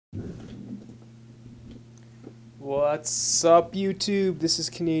What's up, YouTube? This is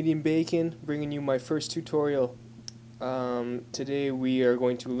Canadian Bacon bringing you my first tutorial. Today we are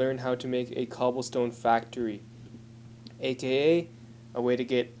going to learn how to make a cobblestone factory, aka a way to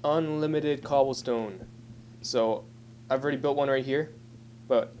get unlimited cobblestone. So I've already built one right here,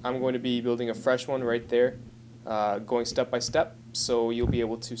 but I'm going to be building a fresh one right there, going step by step, so you'll be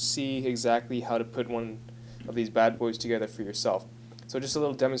able to see exactly how to put one of these bad boys together for yourself. So just a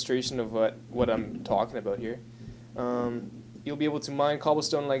little demonstration of what I'm talking about here. You'll be able to mine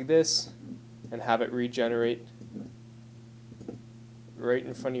cobblestone like this and have it regenerate right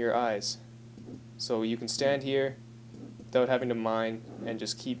in front of your eyes. So you can stand here without having to mine and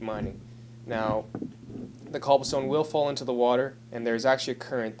just keep mining. Now, the cobblestone will fall into the water, and there's actually a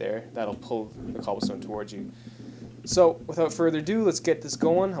current there that'll pull the cobblestone towards you. So without further ado, let's get this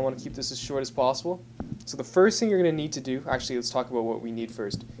going. I want to keep this as short as possible. So the first thing you're going to need to do, actually let's talk about what we need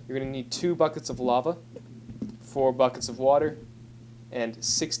first. You're going to need 2 buckets of lava, 4 buckets of water, and not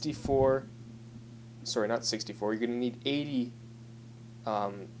 64, you're going to need 80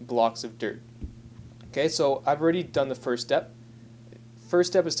 blocks of dirt. Okay, so I've already done the first step.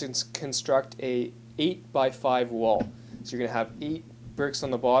 First step is to construct a 8 by 5 wall. So you're going to have 8 bricks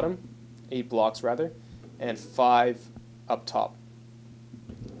on the bottom, 8 blocks rather, and 5 up top.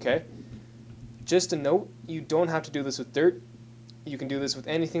 Okay, just a note, you don't have to do this with dirt. You can do this with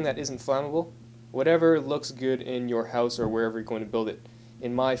anything that isn't flammable. Whatever looks good in your house or wherever you're going to build it.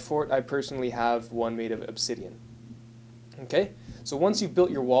 In my fort, I personally have one made of obsidian. Okay, so once you've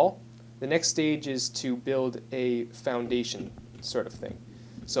built your wall, the next stage is to build a foundation sort of thing.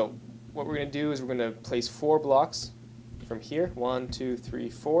 So what we're going to do is we're going to place 4 blocks from here. 1, 2, 3,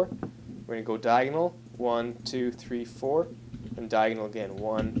 4. We're going to go diagonal. 1, 2, 3, 4. And diagonal again.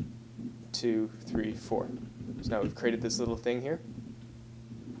 1, 2, 3, 4. So now we've created this little thing here.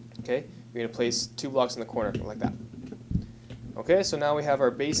 Okay. You're going to place 2 blocks in the corner, like that. Okay, so now we have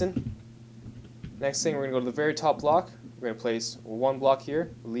our basin. Next thing, we're going to go to the very top block. We're going to place 1 block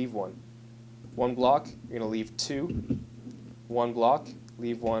here, leave 1. 1 block, you're going to leave 2. 1 block,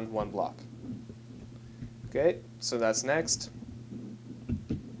 leave 1, 1 block. Okay, so that's next.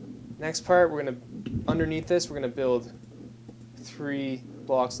 Next part, we're going to, underneath this, we're going to build 3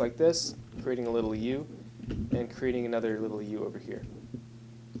 blocks like this, creating a little U, and creating another little U over here.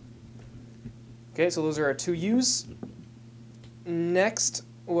 Okay, so those are our 2 U's. Next,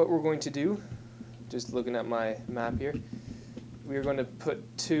 what we're going to do, just looking at my map here, we are going to put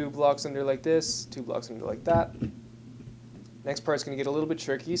 2 blocks under like this, 2 blocks under like that. Next part's going to get a little bit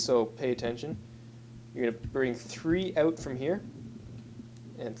tricky, so pay attention. You're going to bring 3 out from here,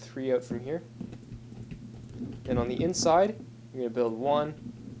 and 3 out from here. And on the inside, you're going to build 1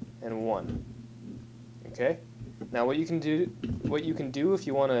 and 1. Okay? Now what you can do if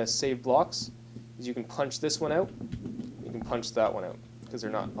you want to save blocks is you can punch this one out, you can punch that one out, because they're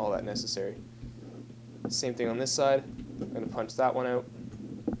not all that necessary. Same thing on this side. I'm going to punch that one out,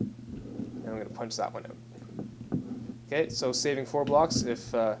 and I'm going to punch that one out. Okay, so saving 4 blocks,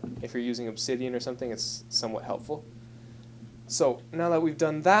 if you're using obsidian or something, it's somewhat helpful. So now that we've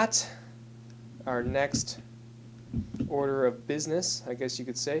done that, our next order of business, I guess you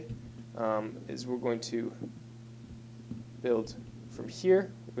could say, is we're going to build from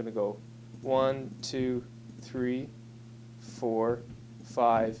here. We're going to go 1, 2, 3, 4,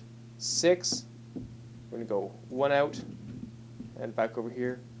 5, 6. We're going to go 1 out, and back over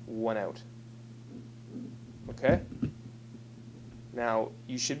here, 1 out. Okay? Now,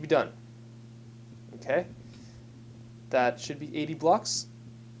 you should be done. Okay? That should be 80 blocks.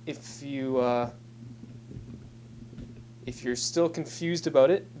 If you're still confused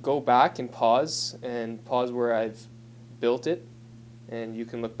about it, go back and pause where I've built it, and you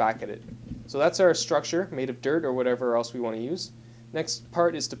can look back at it. So that's our structure made of dirt or whatever else we want to use. Next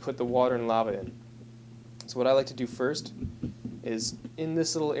part is to put the water and lava in. So what I like to do first is in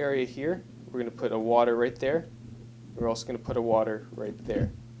this little area here, we're going to put a water right there. We're also going to put a water right there.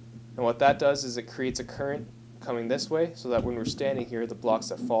 And what that does is it creates a current coming this way so that when we're standing here, the blocks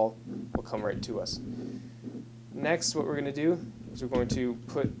that fall will come right to us. Next, what we're going to do is we're going to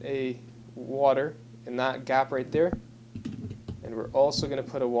put a water in that gap right there. And we're also going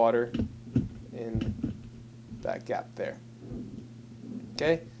to put a water in that gap there.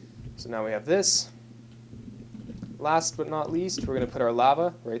 Okay, so now we have this. Last but not least, we're going to put our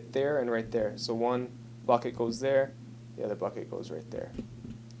lava right there and right there. So 1 bucket goes there, the other bucket goes right there.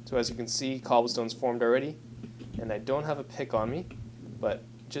 So as you can see, cobblestone's formed already, and I don't have a pick on me, but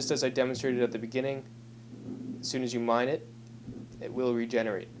just as I demonstrated at the beginning, as soon as you mine it, it will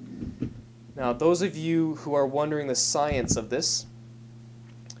regenerate. Now, those of you who are wondering the science of this,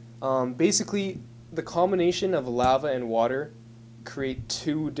 basically the combination of lava and water create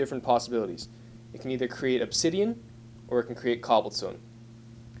two different possibilities. It can either create obsidian or it can create cobblestone.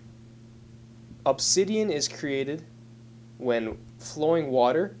 Obsidian is created when flowing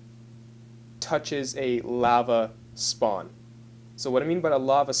water touches a lava spawn. So what I mean by a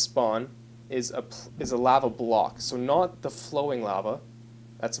lava spawn is a lava block. So not the flowing lava.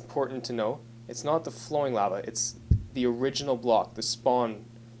 That's important to know. It's not the flowing lava. It's the original block, the spawn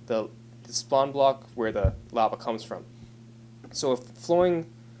block where the lava comes from. So if flowing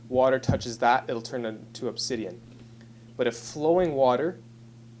water touches that, it'll turn into obsidian. But if flowing water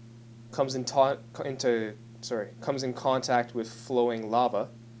comes in contact with flowing lava,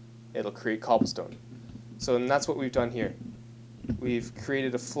 it'll create cobblestone. So and that's what we've done here. We've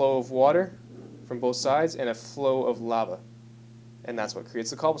created a flow of water from both sides and a flow of lava, and that's what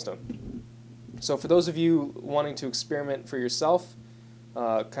creates the cobblestone. So for those of you wanting to experiment for yourself,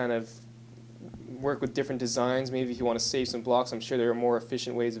 kind of work with different designs, maybe if you want to save some blocks, I'm sure there are more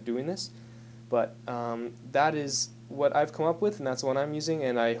efficient ways of doing this, but that is what I've come up with, and that's what I'm using,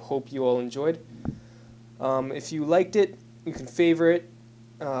 and I hope you all enjoyed. If you liked it, you can favorite,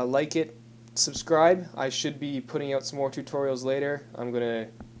 like it, subscribe. I should be putting out some more tutorials later. I'm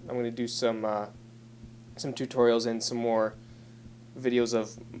gonna do some tutorials and some more videos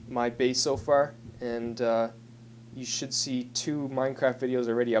of my base so far, and you should see 2 Minecraft videos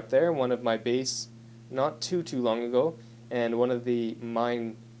already up there. One of my base not too long ago, and one of the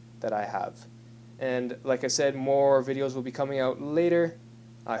mine that I have. And like I said, more videos will be coming out later.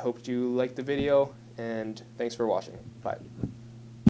 I hope you liked the video, and thanks for watching. Bye.